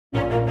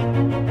Ladies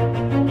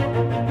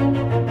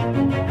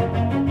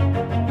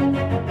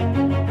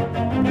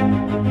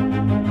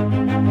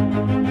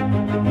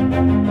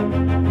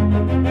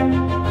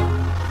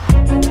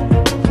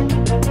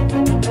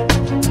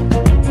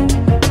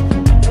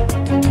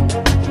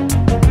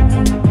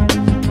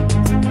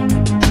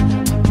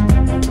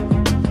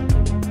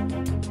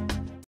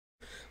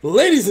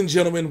and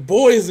gentlemen,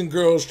 boys and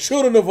girls,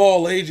 children of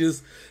all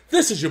ages,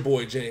 this is your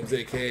boy James,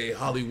 a.k.a.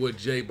 Hollywood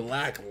J.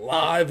 Black,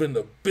 live in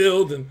the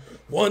building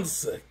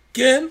once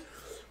again.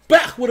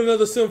 Back with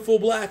another Synful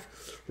Blaq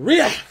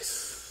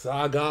Reacts.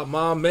 I got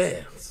my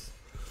main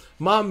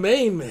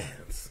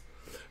mans,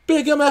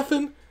 Big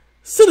MFing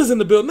Sitters in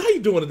the building. How you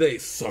doing today,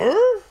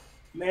 sir?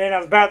 Man, I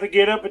was about to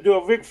get up and do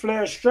a Ric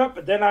Flair strut,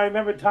 but then I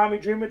remember Tommy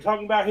Dreamer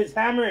talking about his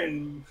hammer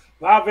and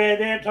Bob Van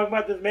Dam talking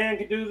about this man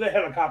can do the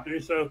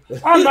helicopter. So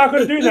I'm not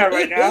going to do that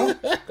right now.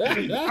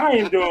 I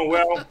am doing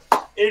well.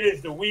 It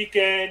is the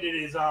weekend. It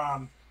is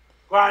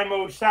Grind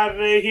Mode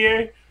Saturday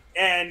here.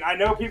 And I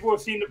know people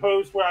have seen the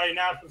post where I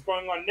announced what's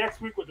going on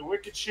next week with the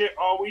wicked shit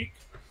all week.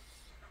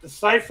 The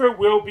Cypher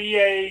will be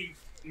a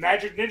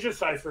Magic Ninja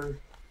Cypher.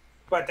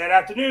 But that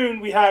afternoon,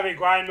 we have a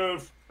grind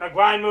mode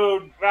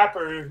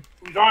rapper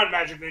who's on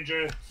Magic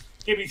Ninja,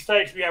 Gibby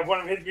Stykes. We have one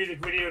of his music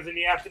videos in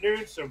the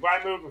afternoon, so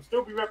grind mode will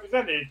still be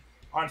represented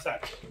on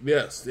Saturday.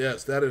 Yes,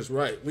 that is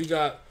right. We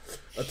got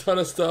a ton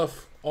of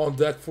stuff on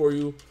deck for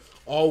you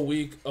all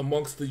week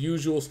amongst the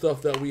usual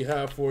stuff that we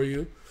have for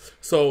you.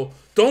 So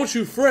don't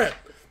you fret.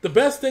 The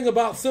best thing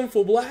about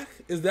Synful Blaq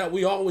is that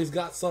we always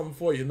got something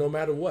for you no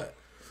matter what.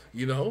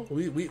 You know,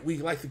 we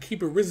like to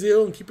keep it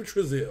Rizil and keep it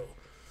Trizil.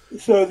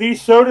 So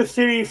these Soda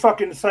City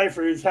fucking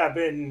ciphers have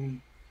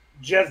been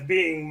just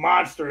being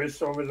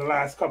monstrous over the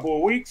last couple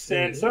of weeks,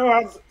 and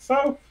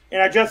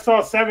I just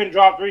saw 7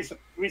 drop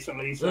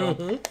recently,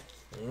 so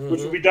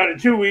which will be done in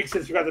 2 weeks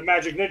since we got the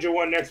Magic Ninja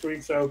one next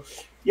week. So,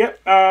 yep,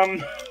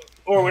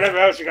 or whatever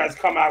else you guys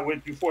come out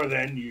with before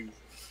then. You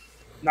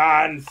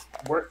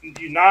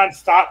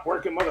non-stop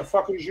working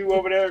motherfuckers, you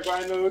over there,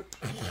 grind mode.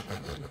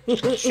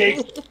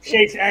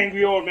 Shakes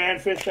angry old man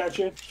fist at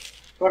you.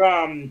 But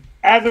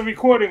as of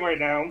recording right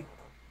now,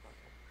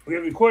 we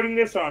are recording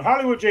this on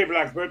Hollywood J.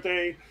 Black's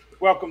birthday.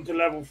 Welcome to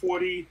level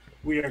 40.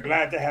 We are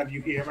glad to have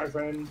you here, my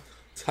friend.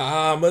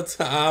 Timer,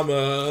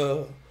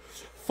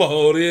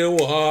 40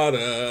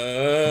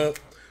 water.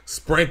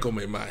 Sprinkle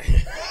me, man.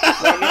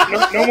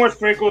 No more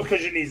sprinkles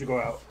because your knees will go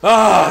out.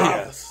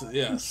 Ah,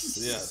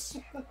 yes.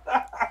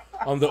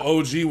 I'm the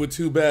OG with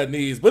 2 bad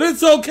knees, but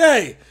it's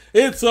okay.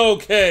 It's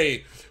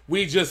okay.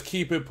 We just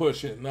keep it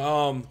pushing.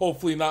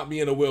 Hopefully not me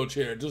in a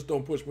wheelchair. Just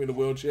don't push me in a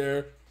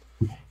wheelchair.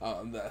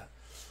 I'm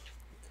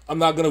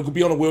not going to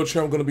be on a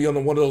wheelchair. I'm going to be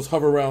on one of those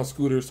hover around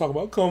scooters. Talk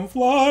about, come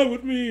fly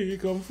with me.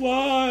 Come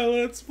fly.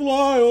 Let's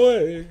fly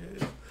away.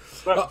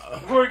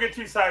 But before we get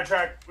too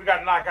sidetracked, we got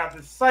to knock out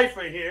this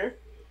Cypher here.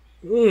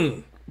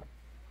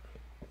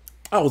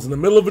 I was in the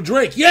middle of a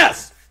drink.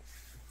 Yes!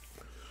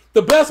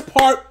 The best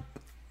part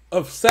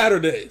of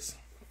Saturdays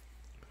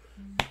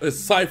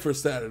is Cypher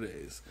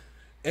Saturdays.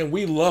 And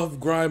we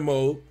love grind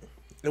mode,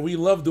 and we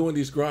love doing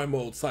these grind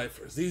mode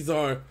ciphers. These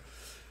are,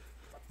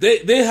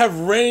 they have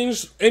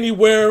ranged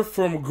anywhere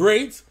from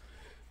great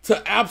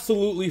to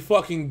absolutely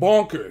fucking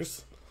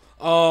bonkers.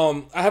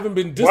 I haven't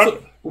been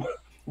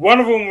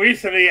One of them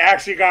recently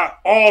actually got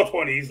all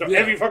 20s. So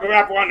every fucking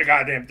rapper on the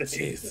goddamn thing.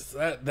 Jesus,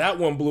 that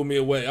one blew me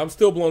away. I'm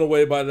still blown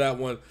away by that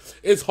one.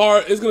 It's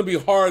hard. It's gonna be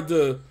hard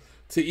to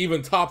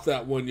even top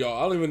that one,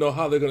 y'all. I don't even know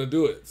how they're gonna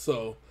do it.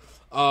 So.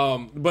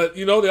 But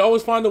you know, they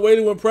always find a way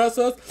to impress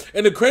us.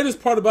 And the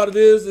greatest part about it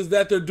is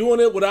that they're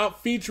doing it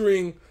without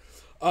featuring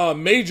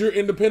major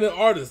independent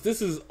artists. This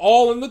is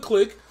all in the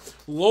click,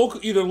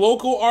 either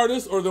local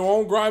artists or their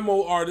own grind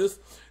mode artists,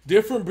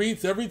 different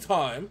beats every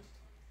time.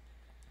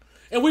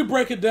 And we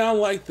break it down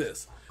like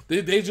this.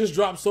 They just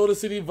dropped Soda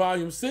City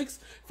Volume 6.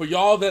 For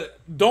y'all that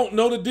don't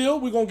know the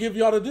deal, we're going to give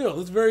y'all the deal.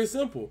 It's very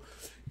simple.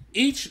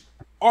 Each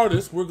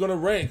artist we're going to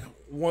rank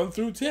 1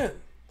 through 10.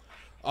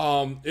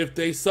 If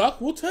they suck,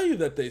 we'll tell you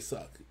that they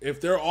suck. If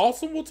they're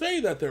awesome, we'll tell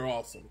you that they're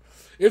awesome.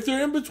 If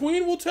they're in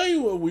between, we'll tell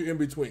you what we're in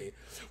between.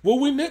 Will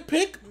we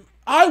nitpick?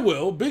 I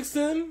will. Big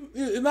Sin,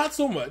 not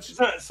so much.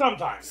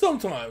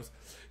 Sometimes.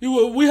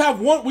 We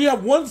have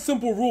one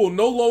simple rule: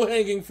 no low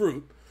hanging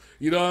fruit.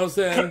 You know what I'm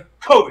saying?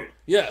 COVID.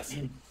 Yes.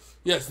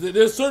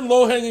 There's certain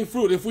low hanging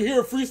fruit. If we hear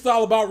a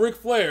freestyle about Ric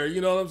Flair,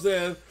 you know what I'm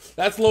saying?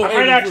 That's low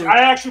hanging fruit. I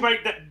actually might.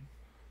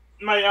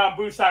 My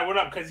boost side went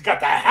up because he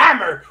got the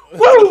hammer.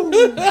 Woo!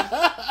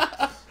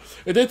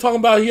 If they're talking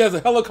about he has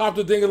a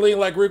helicopter ding-a-ling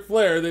like Ric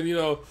Flair, then, you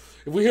know,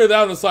 if we hear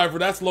that in the cypher,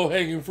 that's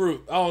low-hanging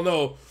fruit. I don't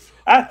know.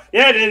 Yeah,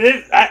 it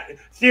is.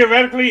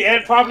 Theoretically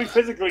and probably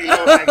physically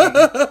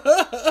low-hanging.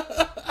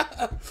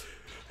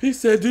 He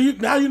said,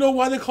 now you know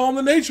why they call him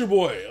the Nature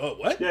Boy.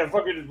 What? Yeah,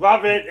 fucking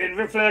Bob Van and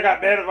Ric Flair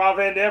got mad at Bob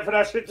Van Dam for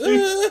that shit,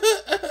 too.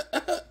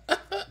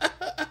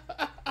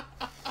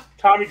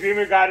 Tommy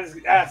Dreamer got his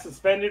ass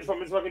suspended from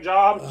his fucking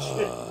job.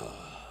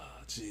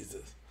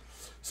 Jesus.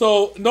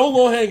 So no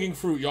low-hanging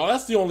fruit, y'all.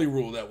 That's the only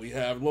rule that we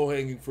have,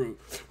 low-hanging fruit.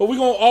 But we're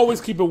going to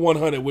always keep it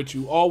 100 with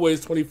you,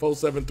 always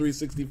 24/7,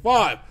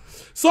 365.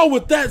 So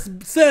with that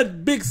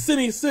said, Big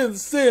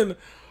Sin,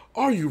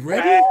 are you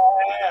ready?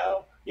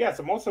 Well, yes,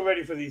 I'm also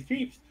ready for these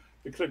peeps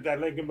to click that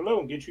link in below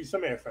and get you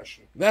some air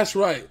freshener. That's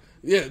right.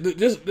 Yeah,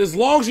 just as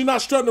long as you're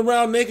not strutting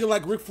around naked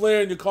like Ric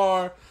Flair in your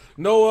car.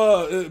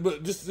 No,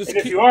 but just and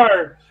if you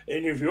are,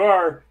 you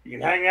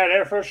can hang that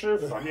air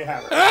freshener from your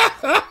hammer.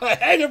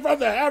 Hang it from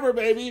the hammer,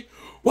 baby.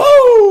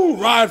 Woo!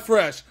 Ride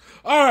fresh.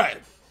 All right.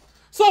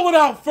 So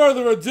without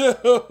further ado,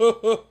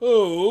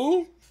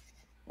 oh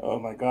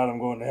my God, I'm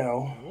going to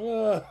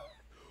hell.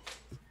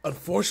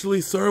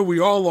 Unfortunately, sir, we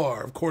all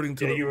are, according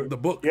to the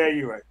book. Yeah,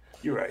 you're right.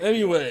 You're right.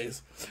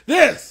 Anyways,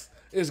 this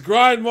is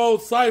Grind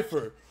Mode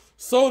Cypher,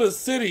 Soda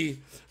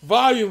City,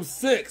 Volume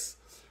 6,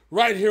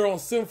 right here on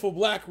Synful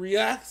Blaq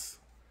Reacts.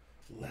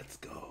 Let's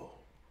go.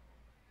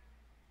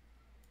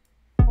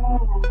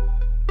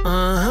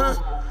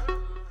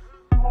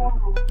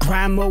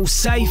 Grind Mode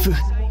Cypher.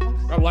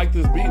 I like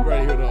this beat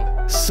right here, though.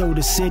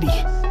 Soda City.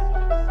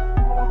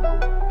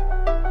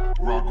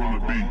 Rock on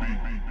the beat.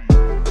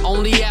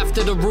 Only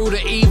after the root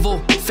of evil.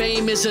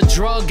 Fame is a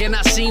drug and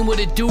I seen what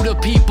it do to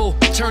people.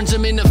 Turns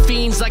them into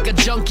fiends like a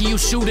junkie, you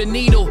shoot a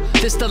needle.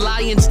 This the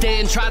lion's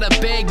den, try to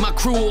beg, my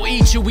crew will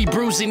eat you. We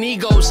bruising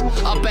egos,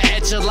 upper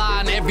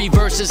echelon. Every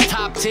verse is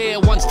top tier.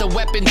 Once the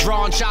weapon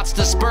drawn, shots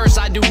disperse,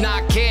 I do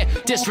not care.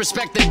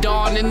 Disrespect the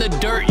dawn in the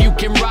dirt, you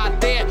can rot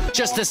there.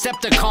 Just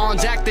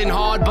Decepticons acting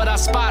hard, but I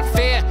spot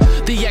fair.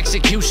 The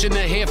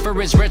executioner here for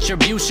his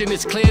retribution.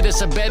 It's clear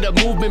there's a better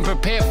movement,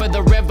 prepare for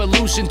the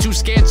revolution. Too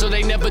scared so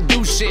they never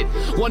do shit.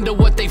 Wonder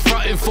what they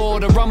frontin' for.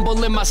 The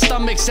rumble in my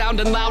stomach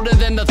sounding louder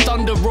than the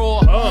thunder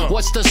roar.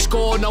 What's the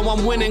score? No,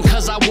 I'm winning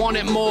cause I want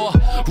it more.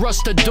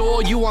 Rush the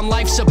door, you on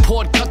life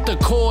support, cut the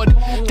cord.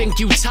 Think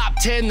you top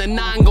 10, the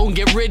 9 gon'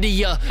 get rid of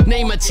ya.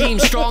 Name a team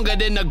stronger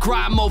than the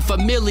Grind Mode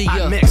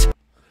Familia.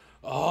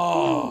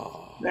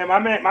 Oh. Man,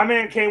 my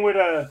man came with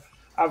a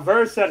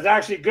verse that's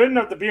actually good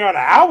enough to be on an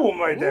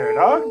album right there,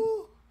 dog.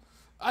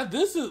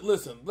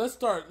 Listen, let's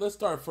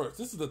start first.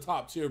 This is the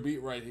top tier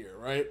beat right here,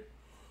 right?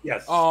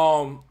 Yes.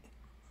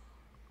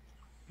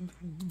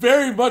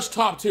 Very much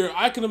top tier.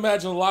 I can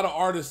imagine a lot of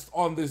artists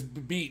on this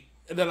beat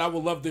that I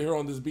would love to hear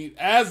on this beat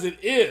as it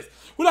is.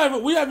 We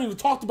haven't even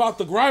talked about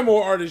the Grind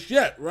Mode artists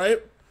yet, right?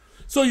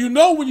 So you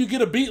know when you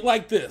get a beat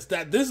like this,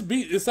 that this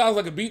beat, it sounds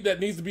like a beat that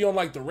needs to be on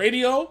like the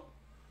radio.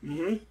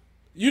 Mm-hmm.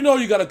 You know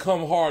you got to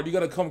come hard. You got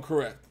to come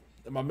correct.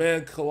 And my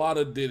man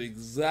Colada did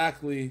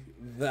exactly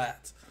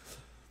that.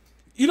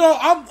 You know,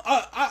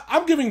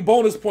 I'm giving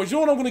bonus points. You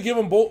know what I'm going to give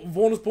him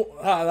bonus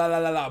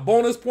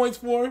points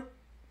for?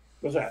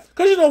 What's that?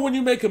 Because, you know, when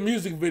you make a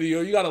music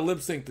video, you got to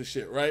lip sync the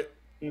shit, right?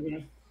 Mm-hmm.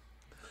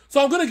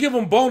 So I'm going to give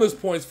him bonus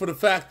points for the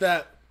fact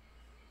that,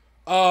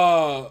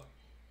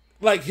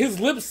 like, his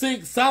lip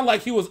sync sounded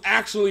like he was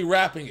actually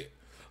rapping it.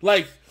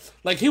 Like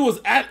he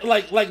was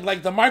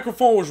like the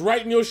microphone was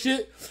right in your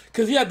shit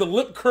because he had the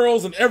lip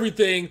curls and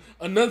everything,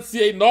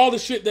 enunciating all the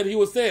shit that he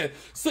was saying.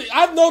 See,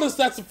 I've noticed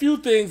that's a few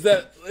things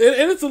that,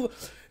 and it's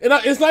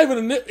not even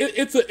a nit,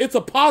 it's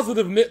a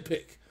positive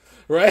nitpick,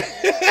 right?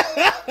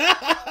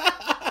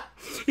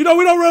 You know,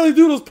 we don't really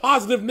do those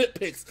positive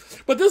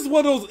nitpicks, but this is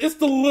one of those. It's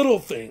the little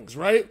things,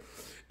 right?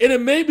 And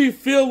it made me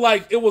feel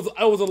like it was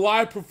a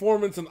live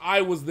performance and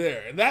I was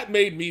there, and that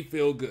made me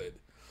feel good.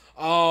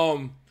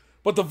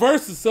 But the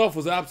verse itself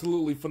was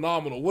absolutely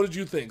phenomenal. What did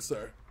you think,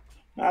 sir?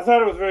 I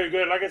thought it was very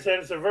good. Like I said,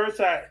 it's a verse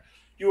that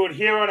you would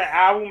hear on an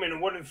album and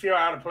it wouldn't feel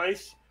out of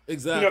place.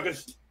 Exactly. You know,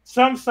 because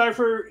some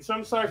Cypher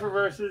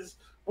verses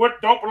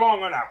don't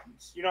belong on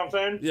albums. You know what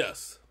I'm saying?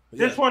 Yes.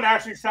 This one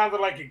actually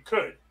sounded like it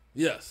could.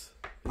 Yes.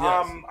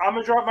 I'm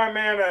gonna drop my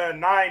man a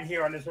 9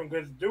 here on this one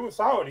because dude was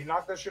solid. He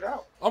knocked that shit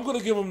out. I'm gonna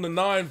give him the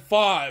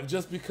 9.5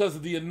 just because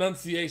of the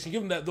enunciation.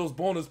 Give him those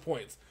bonus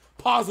points.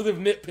 Positive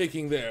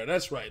nitpicking there.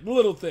 That's right.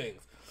 Little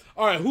things.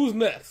 All right, who's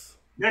next?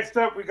 Next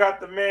up, we got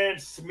the man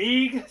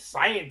Smeeg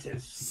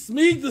Scientist.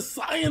 Smeeg the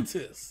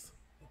Scientist.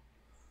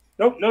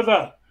 Nope, no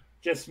the.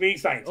 Just Smeeg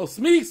Scientist. Oh,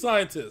 Smeeg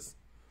Scientist.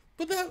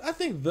 But I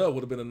think the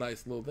would have been a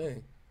nice little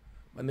thing.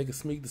 My nigga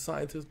Smeeg the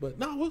Scientist, but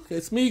no, okay,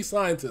 Smeeg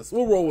Scientist.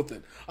 We'll roll with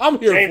it. I'm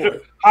here for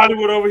it.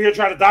 Hollywood over here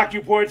trying to dock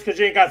you points because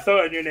you ain't got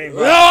the in your name.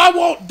 Right? No, I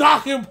won't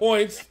dock him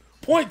points.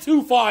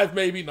 0.25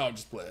 maybe. No, I'm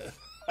just playing.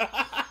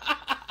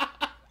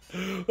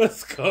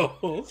 Let's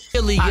go.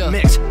 I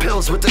mix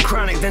pills with the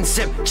chronic, then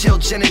sip chill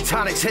gin and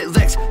tonics, hit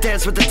licks,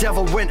 dance with the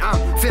devil when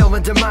I'm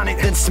feeling demonic,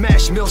 then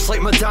smash mills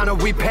like Madonna.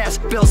 We pass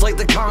bills like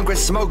the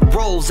Congress, smoke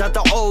rolls at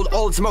the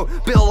old smoke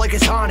bill like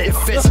it's haunted.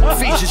 If it's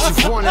features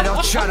you've wanted,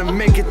 I'll try to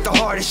make it the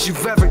hardest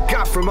you've ever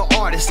got from an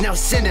artist. Now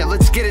send it,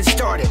 let's get it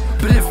started.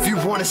 But if you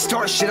wanna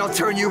start shit, I'll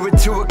turn you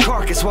into a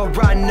carcass while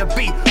riding a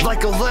beat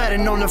like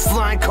Aladdin on a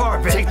flying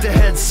carpet. Take the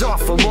heads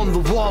off, I'm on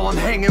the wall, I'm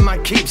hanging my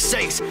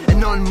keepsakes.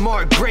 An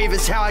unmarked grave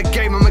is how I I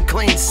gave them a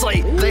clean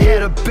slate. They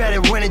had a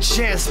better winning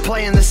chance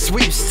playing the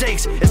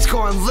sweepstakes. It's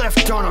going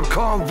left on them,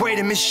 calling weight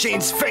in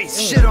machine's face.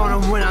 Shit on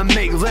them when I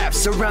make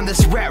laps around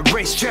this rat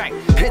racetrack.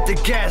 Hit the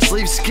gas,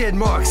 leave skid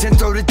marks, and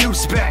throw the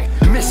deuce back.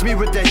 Miss me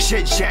with that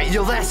chit chat,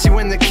 you'll ask you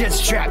when the kid's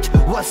trapped.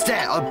 What's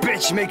that? A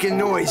bitch making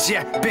noise,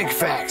 yeah, big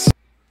facts.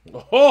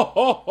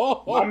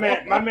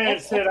 My man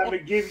said I'm gonna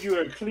give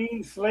you a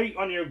clean slate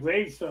on your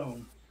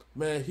gravestone.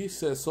 Man, he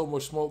said so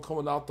much smoke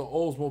coming out the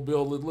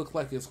Oldsmobile, it looked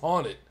like it's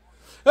haunted.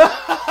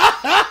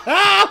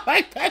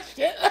 Like that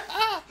shit.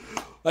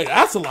 Like,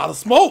 that's a lot of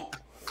smoke.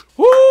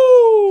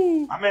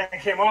 Woo! My man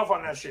came off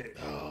on that shit.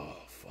 Oh,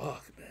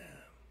 fuck,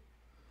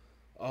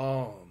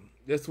 man.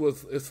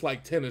 It's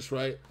like tennis,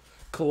 right?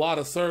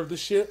 Colada served the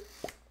shit.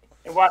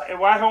 And why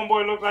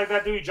homeboy look like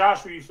that dude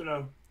Josh we used to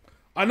know?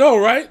 I know,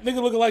 right?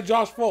 Nigga looking like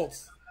Josh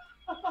Foltz.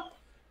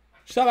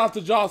 Shout out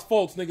to Josh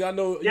Foltz, nigga. I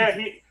know. Yeah,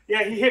 he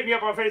hit me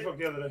up on Facebook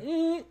the other day.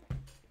 Mm-hmm.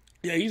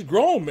 Yeah, he's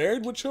grown,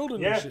 married with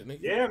children and shit,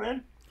 nigga. Yeah,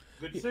 man.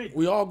 Good to see.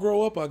 We all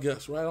grow up, I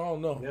guess, right? I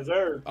don't know. Yes,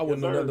 sir. I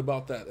wouldn't know nothing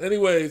about that.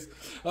 Anyways.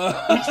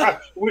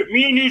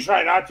 Me and you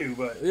try not to,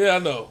 but. Yeah, I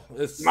know.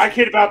 My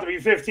kid about to be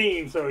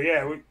 15, so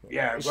yeah,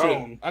 grown.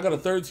 Shit. I got a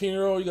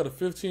 13-year-old. You got a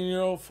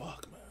 15-year-old.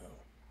 Fuck,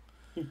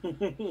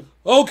 man.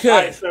 Okay. All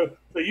right, so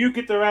you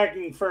get the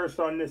ranking first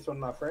on this one,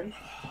 my friend.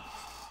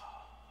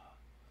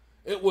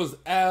 It was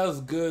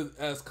as good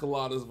as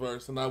Colada's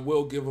verse, and I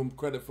will give him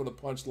credit for the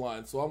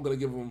punchline. So I'm gonna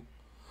give him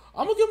a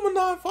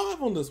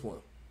 9.5 on this one.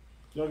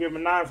 You gonna give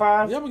him a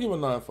 9.5? Yeah, I'm gonna give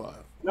him a 9.5.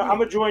 No, I'm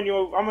gonna join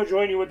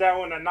you with that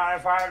one. A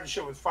 9.5. The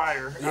shit was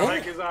fire. Yeah. I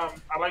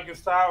like his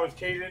style, his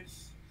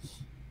cadence,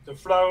 the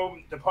flow,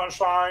 the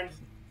punchlines.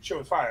 Shit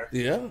was fire.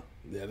 Yeah.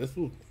 This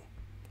was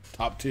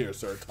top tier,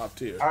 sir. Top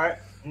tier. All right.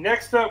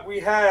 Next up, we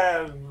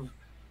have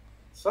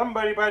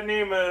somebody by the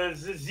name of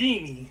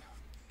Zzzini.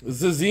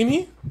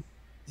 Zzzini?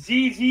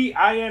 Zzini.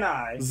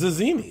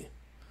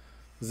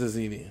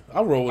 Zzzini.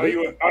 I'll roll with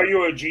it. Are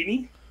you a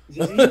genie?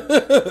 You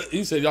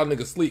said y'all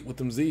niggas sleep with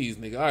them Z's,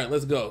 nigga. All right,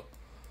 let's go.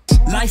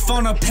 Life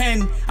on a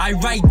pen, I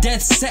write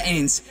death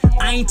sentence.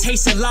 I ain't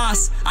tasted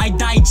loss, I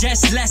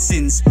digest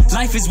lessons.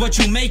 Life is what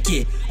you make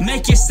it,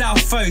 make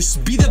yourself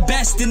first. Be the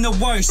best in the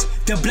worst,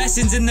 the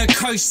blessings and the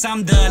curse.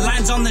 I'm the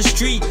lines on the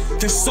street,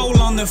 the soul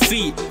on the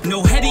feet.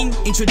 No heading,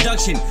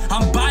 introduction,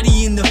 I'm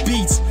bodying the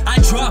beats. I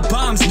drop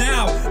bombs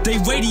now, they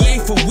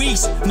radiate for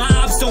weeks. My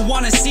ops don't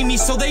wanna see me,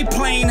 so they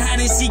playing hide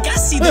and seek. I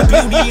see the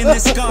beauty in the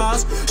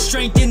scars,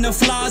 strength in the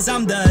flaws.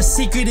 I'm the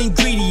secret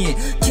ingredient,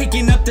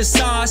 kicking up the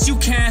sauce. You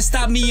can't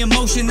stop me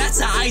emotion,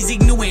 that's a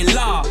Isaac Newton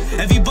law.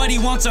 Everybody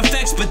wants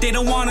effects, but they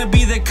don't want to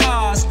be the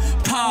cause.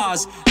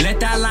 Pause, let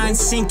that line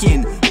sink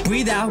in.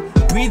 Breathe out,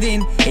 breathe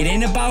in. It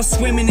ain't about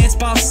swimming, it's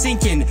about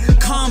sinking.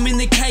 Calm in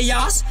the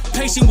chaos,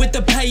 patient with the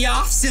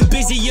payoffs, and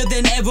busier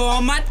than ever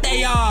on my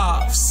day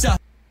off. So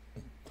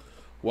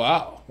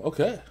wow,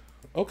 okay.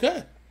 All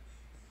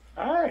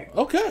right.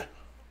 Okay.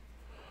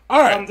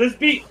 All right. This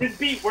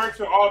beat works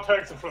with all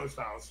types of flow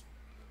styles.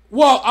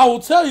 Well, I will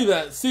tell you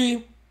that.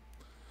 See,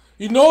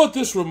 you know what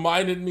this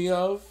reminded me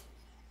of?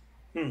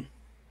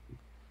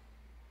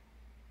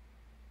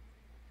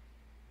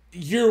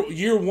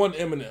 Year one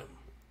Eminem,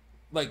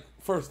 like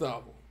first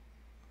album,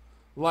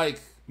 like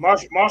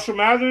Marshall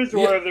Mathers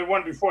or the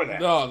one before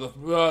that? No,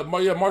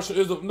 Marshall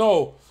is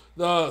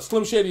the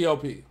Slim Shady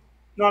LP.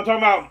 No, I'm talking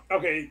about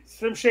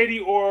Slim Shady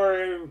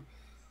or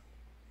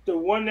the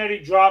one that he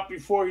dropped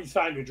before he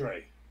signed with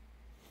Dre.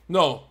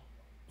 No,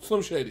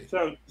 Slim Shady.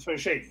 So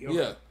Shady. Okay.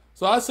 Yeah.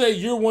 So I say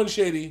year one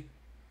Shady.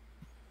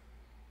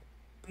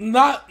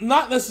 Not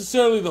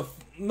necessarily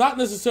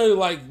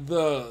like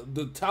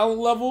the talent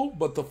level,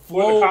 but the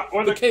flow,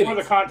 the cadence, or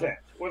the content.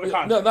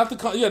 No, not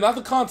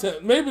the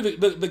content. Maybe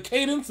the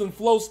cadence and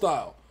flow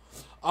style.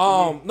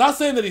 Not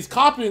saying that he's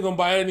copying them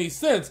by any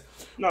sense,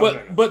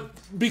 but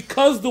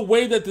because the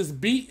way that this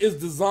beat is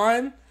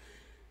designed,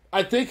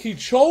 I think he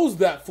chose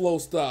that flow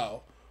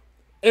style,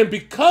 and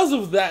because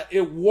of that,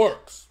 it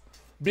works.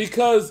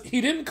 Because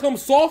he didn't come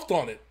soft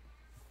on it.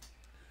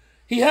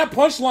 He had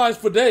punchlines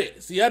for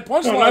days. He had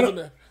punchlines in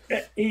there.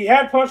 He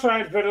had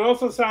punchlines, but it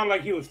also sounded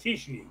like he was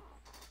teaching you.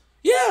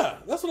 Yeah,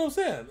 that's what I'm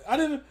saying.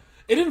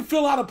 It didn't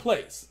feel out of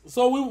place.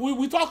 So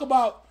we talk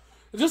about,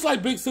 just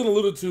like Big Sin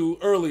alluded to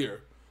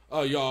earlier,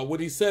 y'all, when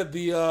he said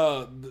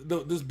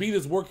this beat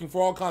is working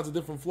for all kinds of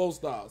different flow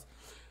styles.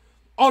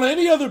 On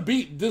any other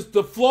beat,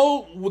 the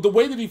flow, the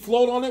way that he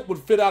flowed on it would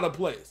fit out of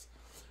place.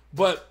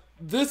 But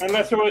this,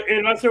 unless it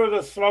was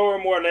a slower,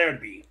 more layered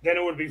beat, then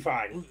it would be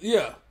fine.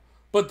 Yeah,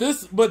 but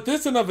this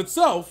in of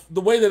itself, the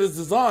way that it's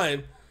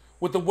designed,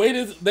 with the way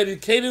that he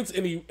cadence,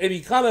 and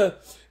he kind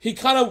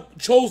of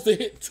chose to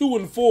hit 2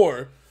 and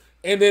 4,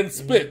 and then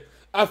spit.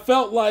 I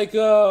felt like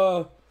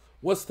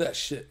what's that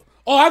shit?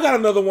 Oh, I got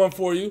another one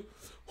for you.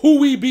 Who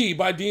We Be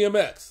by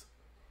DMX.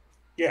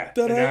 Yeah.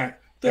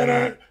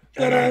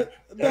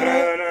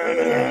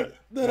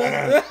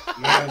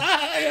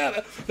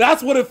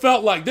 That's what it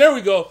felt like. There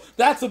we go.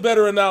 That's a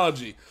better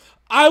analogy.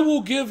 I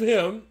will give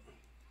him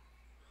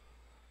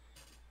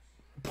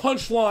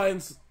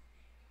punchlines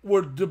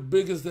were the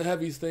biggest, the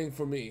heaviest thing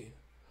for me.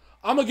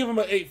 I'm gonna give him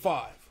an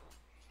 8.5.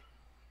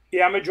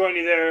 Yeah, I'm gonna join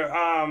you there.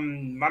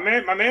 My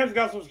man's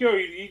got some skill.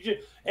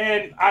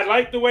 And I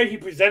like the way he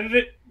presented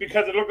it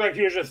because it looked like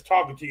he was just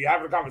talking to you,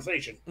 having a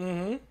conversation.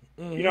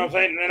 Mm-hmm. You know what I'm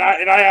saying? And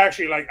I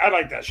actually like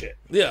that shit.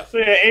 Yeah. So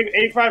yeah,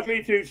 8.5 for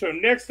me too. So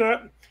next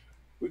up,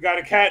 we got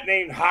a cat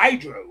named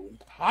Hydro.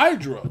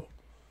 Hydro.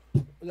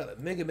 We got a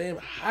nigga named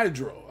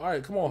Hydro. All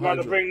right, come on, Hydro.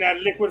 Hydro. To bring that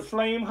liquid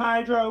flame,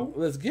 Hydro.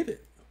 Let's get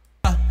it.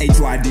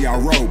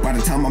 H-Y-D-R-O. By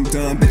the time I'm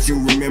done, bet you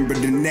remember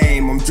the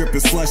name. I'm dripping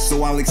slush,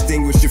 so I'll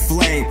extinguish your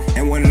flame.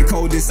 And one of the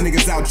coldest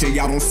niggas out here,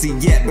 y'all don't see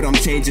yet, but I'm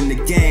changing the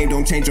game.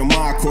 Don't change your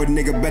mind, court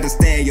nigga, better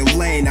stay in your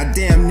lane. I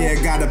damn near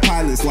got a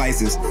pilot's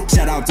license.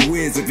 Shout out to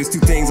Wiz, if it's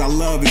two things I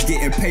love, is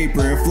getting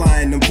paper and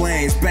flying them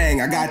planes. Bang,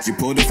 I got you,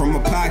 pulled it from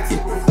my pocket.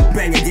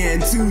 Bang again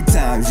 2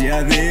 times,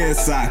 yeah, the ear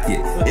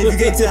socket. If you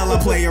can't tell,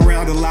 I play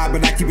around a lot,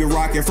 but I keep it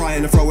rocking.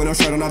 Flying the flow with no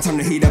shirt on, I turn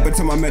the heat up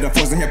until my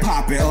metaphors in here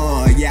popping.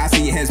 Yeah, I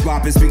see your heads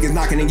bopping, speakers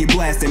knocking and you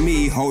blasting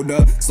me. Hold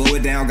up, slow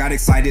it down, got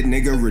excited,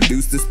 nigga,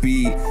 reduce the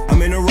speed.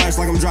 I'm in a rush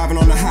like I'm driving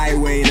on the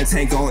highway in a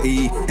tank on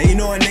E. And you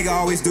know a nigga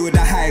always do it the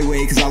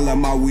highway, cause I love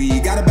my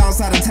weed. Gotta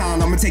bounce out of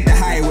town, I'ma take the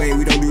highway,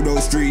 we don't do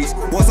those streets.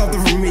 Want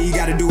something from me, you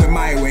gotta do it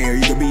my way, or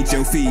you can beat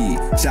your feet.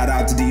 Shout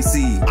out to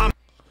DC.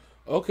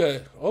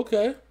 Okay.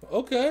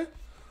 Alright.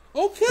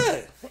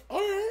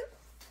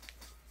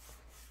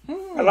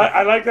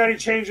 I like that he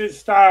changed his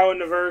style in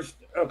the verse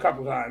a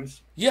couple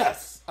times.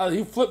 Yes.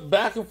 He flipped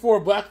back and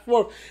forth,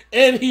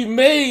 and he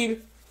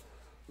made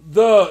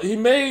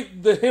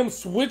the him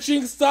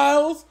switching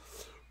styles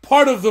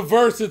part of the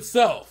verse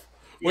itself.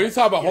 When you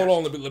talk about, hold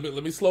on,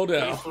 let me slow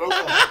down. You know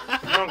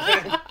what I'm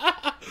saying?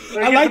 So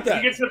I like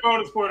that. He gets the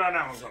bonus point on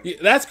that one. Yeah,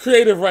 that's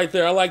creative right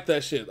there. I like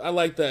that shit.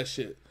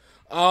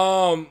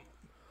 I'm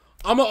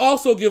gonna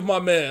also give my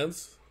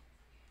man's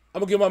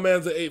an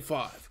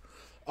 8.5.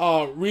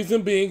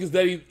 Reason being is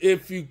that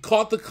if you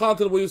caught the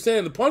content of what he was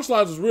saying, the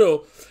punchlines was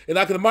real, and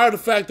I can admire the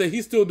fact that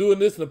he's still doing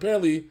this, and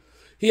apparently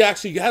he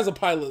actually has a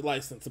pilot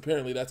license.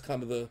 Apparently that's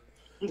kind of the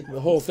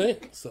whole thing.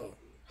 So,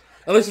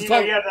 unless you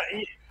talk,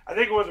 I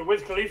think it was a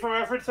Wiz Khalifa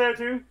reference there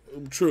too.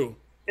 True.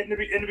 In the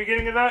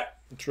beginning of that.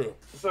 True.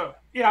 So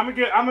yeah, I'm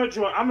gonna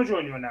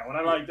join you on that one.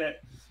 I like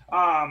that.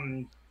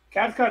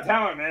 Cat's got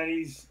talent, man.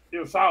 He's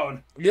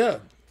solid. Yeah.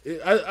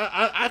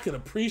 I can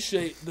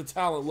appreciate the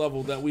talent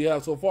level that we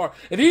have so far,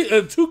 and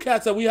 2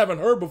 cats that we haven't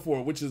heard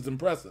before, which is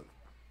impressive.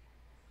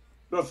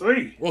 Well,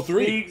 3. Well,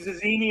 3. Speaks,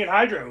 Zini, and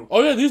Hydro.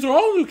 Oh yeah, these are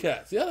all new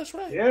cats. Yeah, that's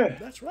right. Yeah,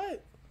 that's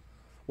right.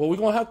 Well, we're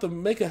gonna have to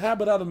make a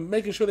habit out of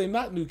making sure they're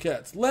not new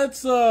cats.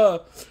 Let's.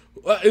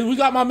 We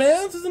got my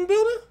man's in the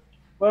building.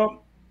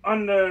 Well,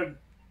 in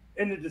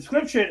the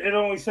description, it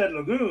only said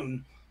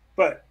Lagoon,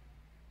 but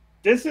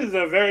this is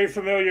a very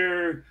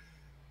familiar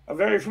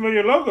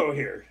logo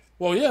here.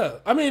 Well, yeah.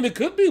 I mean, it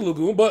could be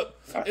Lagoon, but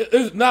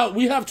now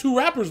we have 2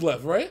 rappers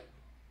left, right?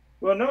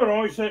 Well, no,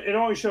 it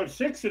only showed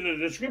 6 in the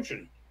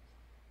description.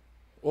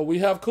 Well, we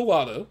have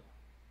Colada.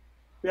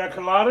 We have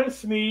Colada,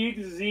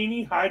 Smeeg,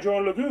 Zini, Hydro,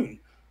 and Lagoon.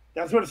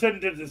 That's what it said in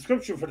the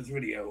description for this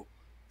video.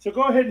 So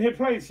go ahead and hit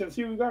play and see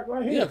what we got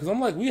right here. Yeah, because I'm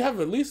like, we have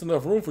at least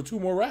enough room for 2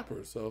 more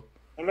rappers, so.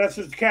 Unless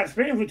it's Cat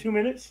spinning for 2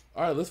 minutes.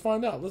 All right, let's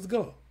find out. Let's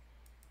go.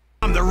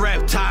 I'm the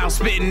reptile,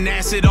 spitting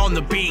acid on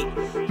the beat.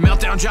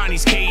 Meltdown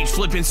Johnny's cage,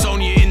 flipping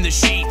Sonya in the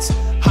sheets.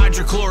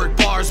 Hydrochloric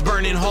bars,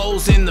 burning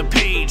holes in the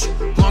page.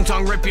 Long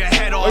tongue rip your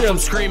head off, I'm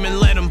screaming,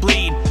 let them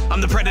bleed.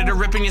 I'm the predator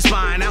ripping your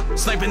spine out.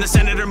 Sniping the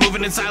senator,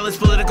 moving in silence,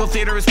 political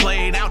theater is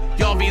played out.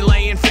 Y'all be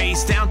laying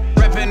face down,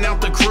 repping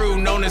out the crew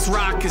known as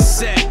Rock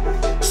Cassette.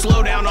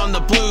 Slow down on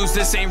the blues,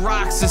 this ain't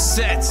rocks, it's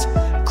sets.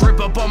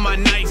 Grip up on my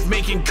knife,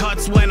 making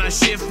cuts when I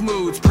shift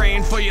moods.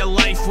 Praying for your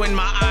life when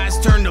my eyes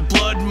turn to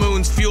blood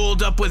moons.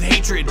 Fueled up with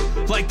hatred,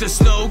 like the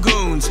snow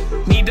goons.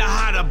 Need to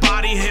hide a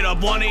body, hit up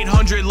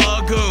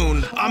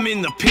 1-800-Lagoon. I'm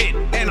in the pit,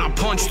 and I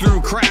punch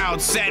through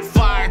crowds. Set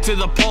fire to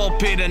the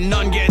pulpit, and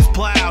none gets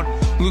plowed.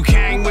 Liu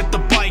Kang with the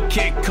bike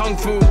kick, kung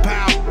fu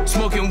pow.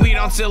 Smoking weed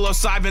on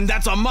psilocybin,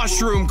 that's a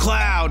mushroom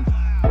cloud.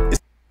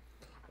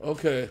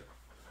 Okay.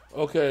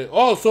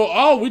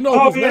 Oh, we know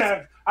who's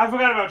next. I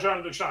forgot about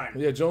Jones McShine.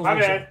 Yeah, Jones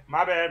McShine.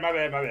 My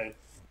bad.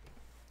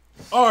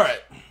 All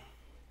right.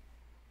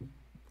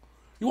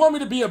 You want me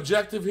to be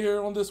objective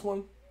here on this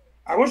one?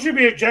 I want you to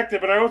be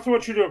objective, but I also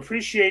want you to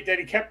appreciate that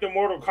he kept the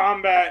Mortal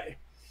Kombat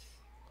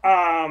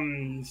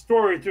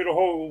story through the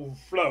whole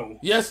flow.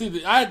 Yes, he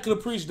did. I could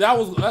appreciate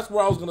that's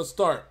where I was going to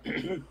start.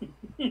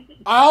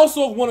 I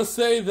also want to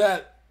say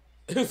that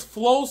his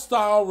flow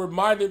style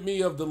reminded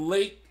me of the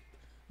late,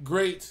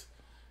 great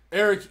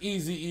Eric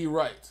Eazy-E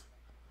Wright.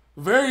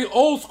 Very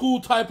old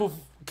school type of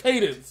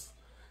cadence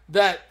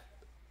that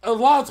a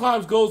lot of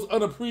times goes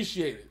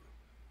unappreciated.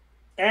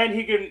 And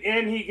he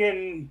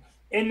can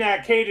in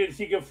that cadence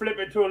he can flip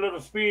it to a little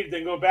speed,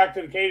 then go back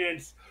to the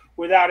cadence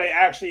without it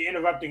actually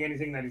interrupting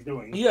anything that he's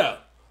doing.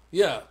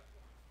 Yeah.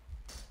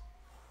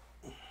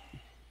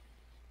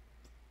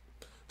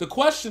 The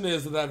question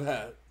is that I've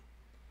had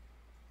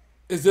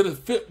is, did it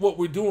fit what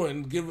we're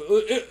doing?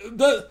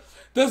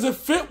 Does it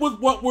fit with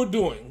what we're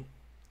doing?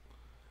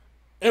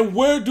 And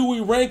where do we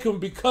rank him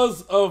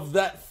because of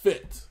that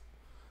fit?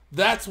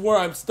 That's where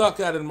I'm stuck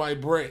at in my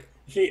brain.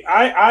 See,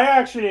 I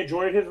actually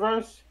enjoyed his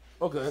verse.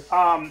 Okay.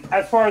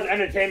 As far as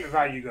entertainment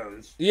value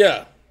goes.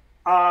 Yeah.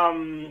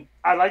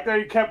 I like that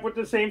he kept with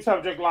the same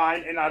subject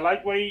line, and I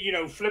like when he,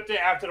 flipped it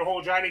after the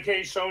whole Johnny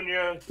Cage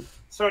Sonya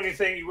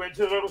thing. He went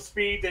to a little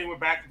speed, then he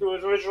went back to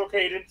his original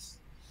cadence.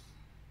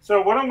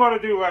 So what I'm going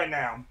to do right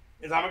now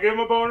is I'm going to give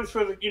him a bonus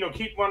for the,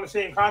 keep on the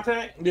same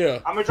content. Yeah.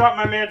 I'm going to drop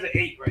my man to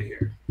 8 right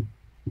here.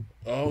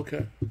 Oh,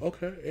 okay.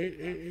 Okay.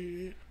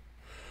 8.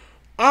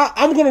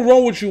 I'm going to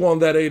roll with you on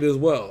that 8 as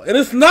well. And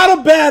it's not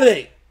a bad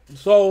 8.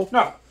 So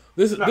No.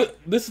 This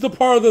is the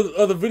part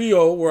of the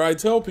video where I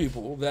tell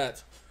people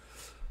that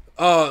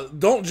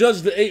don't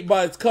judge the 8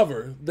 by its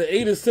cover. The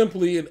 8 is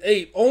simply an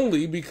 8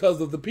 only because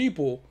of the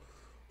people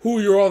who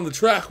you're on the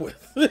track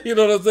with. You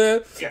know what I'm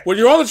saying? Yeah. When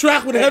you're on the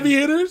track with heavy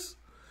hitters,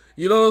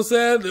 you know what I'm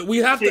saying?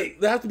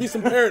 There has to be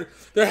some parity.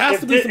 There has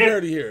to be some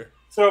parity here.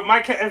 So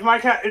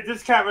if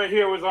this cat right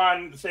here was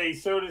on, say,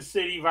 Soda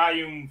City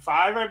Volume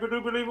 5, I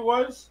do believe it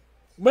was.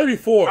 Maybe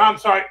 4. I'm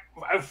sorry,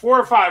 4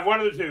 or 5,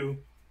 one of the two.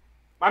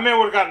 My man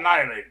would have got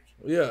annihilated.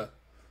 Yeah.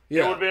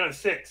 It would have been a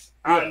 6.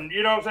 Yeah.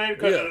 You know what I'm saying?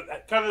 Because of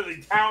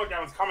the talent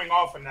that was coming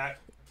off in that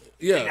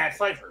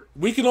Cypher.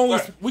 We can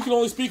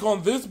only speak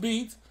on this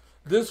beat,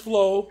 this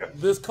flow,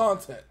 this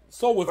content.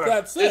 So with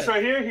that said, this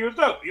right here, he was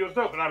dope.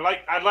 And I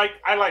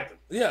liked him.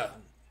 Yeah,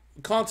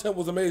 content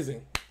was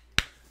amazing.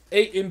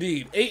 8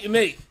 indeed. 8 and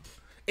 8.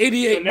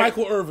 88. So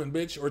Michael Irvin,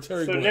 bitch, or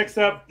Terry. So Glenn. Next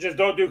up, just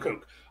don't do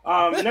coke.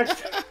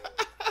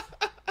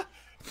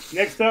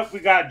 Next up, we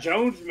got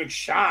Jones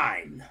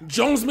McShine.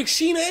 Jones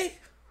McShine?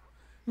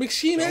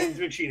 Jones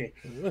McShine.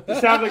 It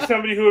sounds like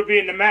somebody who would be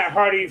in the Matt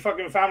Hardy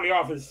fucking family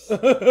office.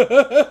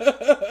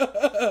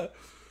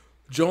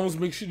 Jones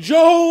of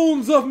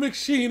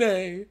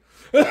McShine.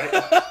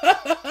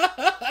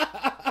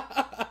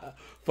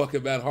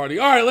 Fucking Matt Hardy.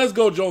 All right, let's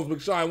go, Jones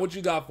McShine. What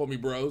you got for me,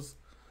 bros?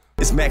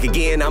 It's Mac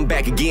again, I'm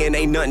back again,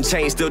 ain't nothing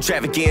changed, still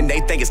trafficking.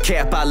 They think it's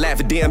cap, I laugh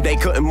at them, they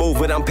couldn't move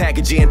what I'm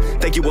packaging.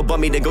 Think you would bum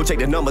me, then go check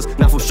the numbers.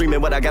 Not from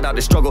streaming what I got out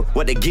the struggle.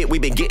 What they get, we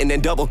been getting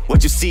in double.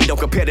 What you see, don't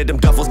compare to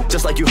them duffels.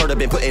 Just like you heard, I've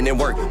been putting in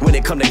work. When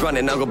it come to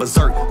grinding, I'll go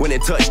berserk. When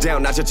it touch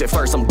down, not just at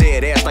first, I'm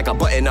dead ass like a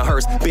button in a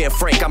hearse. Being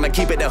frank, I'ma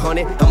keep it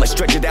 100. I'ma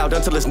stretch it out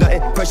until it's nothing.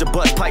 Pressure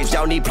bust pipes,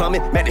 y'all need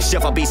plumbing. Matt the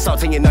chef, I'll be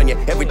salting an onion.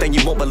 Everything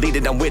you won't believe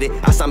it, I'm with it.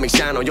 I saw me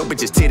shine on your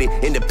bitch's titty.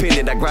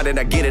 Independent, I grind it,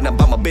 I get it. I'm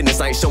about my business,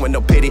 I ain't showing no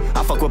pity.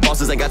 I fuck with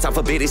bosses, ain't got time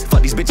for biddies.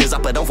 Fuck these bitches,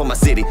 I put on for my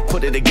city.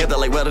 Put it together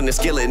like welding a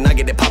skillet, and I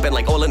get it popping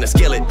like oil in a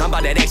skillet. I'm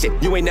about that action,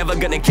 you ain't never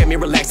gonna keep me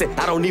relaxing.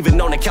 I don't even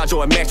own a couch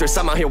or a mattress.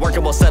 I'm out here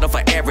working, won't settle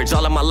for average.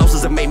 All of my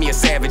losses have made me a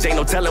savage. Ain't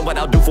no telling what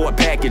I'll do for a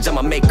package.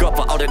 I'ma make up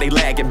for all that they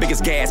lagging.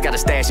 Biggest gas, got a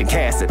stash and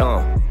cast it.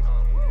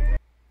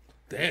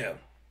 Damn.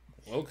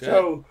 Okay.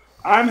 So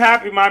I'm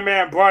happy my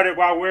man brought it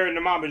while wearing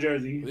the Mamba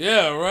jersey.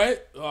 Yeah, right.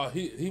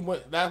 He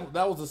went. That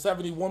was a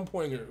 71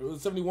 pointer. It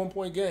was a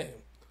 71-point game.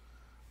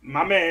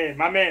 My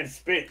man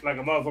spit like a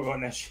motherfucker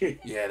on that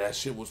shit. Yeah, that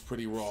shit was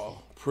pretty raw.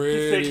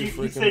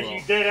 He said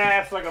you dead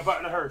ass like a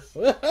button of hearse.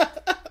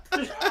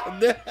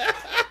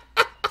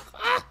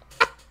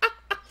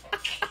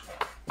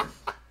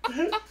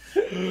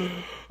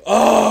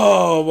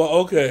 Oh, well,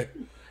 okay.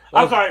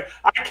 I'm sorry.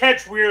 I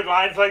catch weird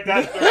lines like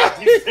that throughout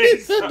these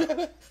things.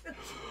 So.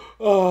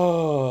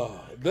 Oh,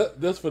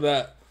 just for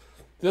that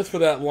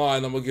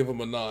line, I'm gonna give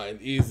him a 9.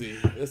 Easy.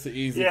 That's an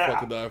easy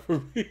fucking 9 for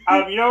me.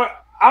 You know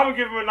what? I would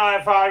give him a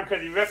 9.5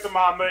 because he ripped the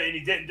Mamba and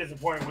he didn't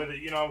disappoint with it.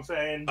 You know what I'm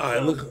saying? All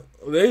right, look.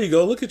 There you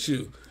go. Look at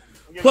you.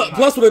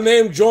 Plus, with the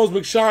name Jones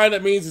McShine,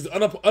 that means he's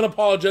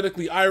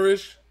unapologetically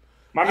Irish.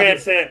 My man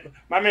said,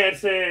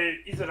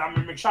 he said, I'm a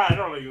McShine, I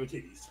don't know your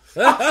titties.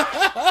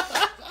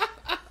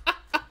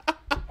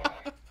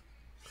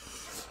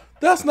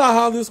 That's not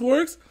how this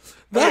works.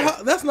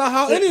 That's not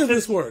how any of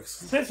this works.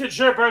 Since it's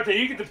your birthday,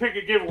 you get to pick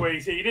a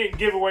giveaway. So you didn't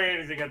give away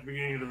anything at the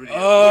beginning of the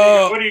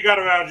video. What do you got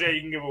around Jay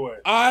you can give away?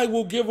 I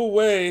will give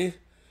away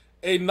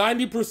a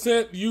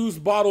 90%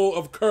 used bottle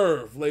of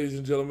Curve, ladies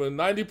and gentlemen.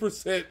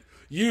 90%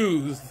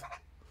 used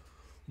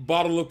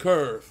bottle of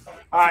Curve.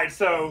 All right,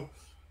 so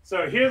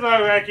here's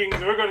our rankings.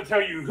 We're going to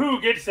tell you who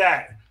gets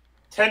that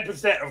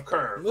 10% of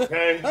Curve,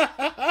 okay?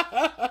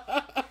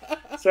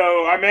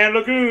 So our man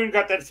Lagoon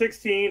got that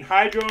 16.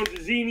 Hydro and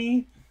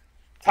Zini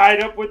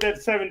tied up with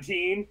that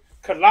 17.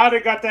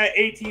 Colada got that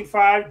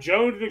 18.5.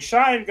 Jones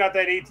McShine got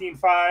that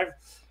 18.5.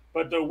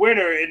 But the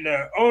winner and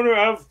the owner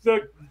of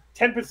the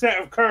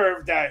 10% of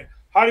Curve that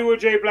Hollywood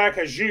J. Black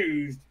has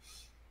used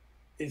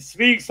is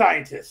Smeeg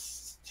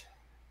Scientist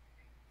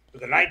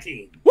with a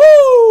 19.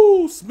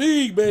 Woo!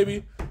 Smeeg,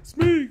 baby.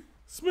 Smeeg.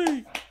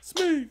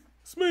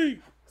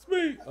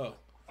 Oh.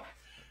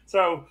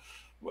 So,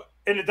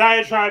 in the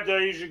diatribe that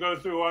I usually go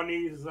through on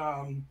these,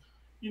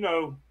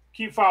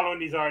 keep following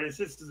these artists.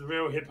 This is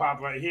real hip hop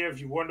right here. If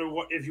you want to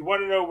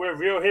know where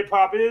real hip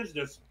hop is,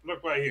 just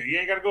look right here. You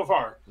ain't got to go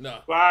far. No.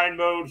 Blind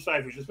Mode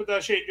Cypher. Just put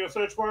that shit in your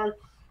search bar,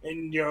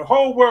 and your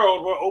whole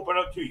world will open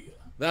up to you.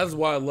 That's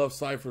why I love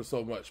Cypher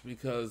so much,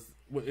 because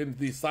in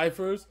these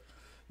ciphers,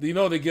 you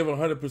know they give it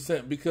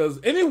 100% because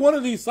any one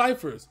of these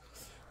ciphers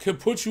can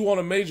put you on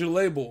a major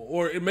label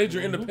or a major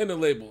independent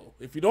label.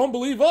 If you don't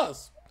believe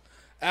us,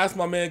 ask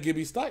my man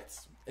Gibby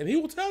Stites, and he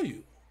will tell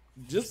you.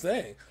 Just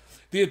saying.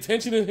 The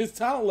attention and his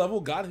talent level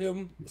got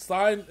him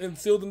signed and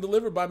sealed and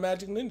delivered by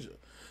Magic Ninja.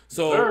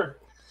 So,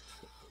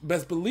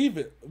 best believe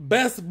it.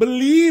 Best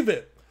believe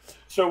it.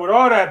 So with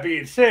all that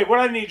being said, what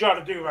I need y'all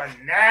to do right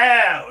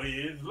now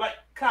is like,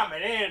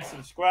 comment, and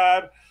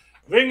subscribe.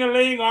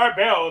 Ring-a-ling our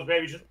bells,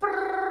 baby. Just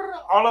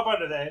all up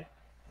under there.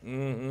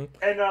 And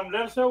let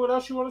us know what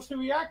else you want us to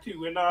react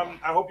to. And I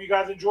hope you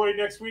guys enjoy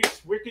next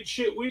week's Wicked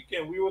Shit Week.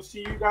 And we will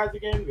see you guys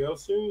again real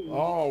soon.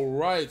 All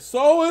right.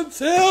 So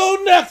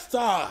until next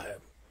time,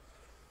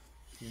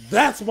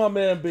 that's my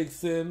man Big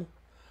Sin.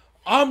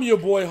 I'm your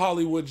boy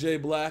Hollywood J.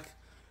 Black.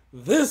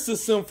 This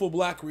is Synful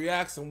Blaq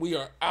Reacts, and we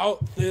are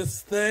out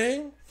this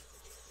thing.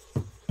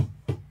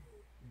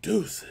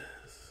 Deuces.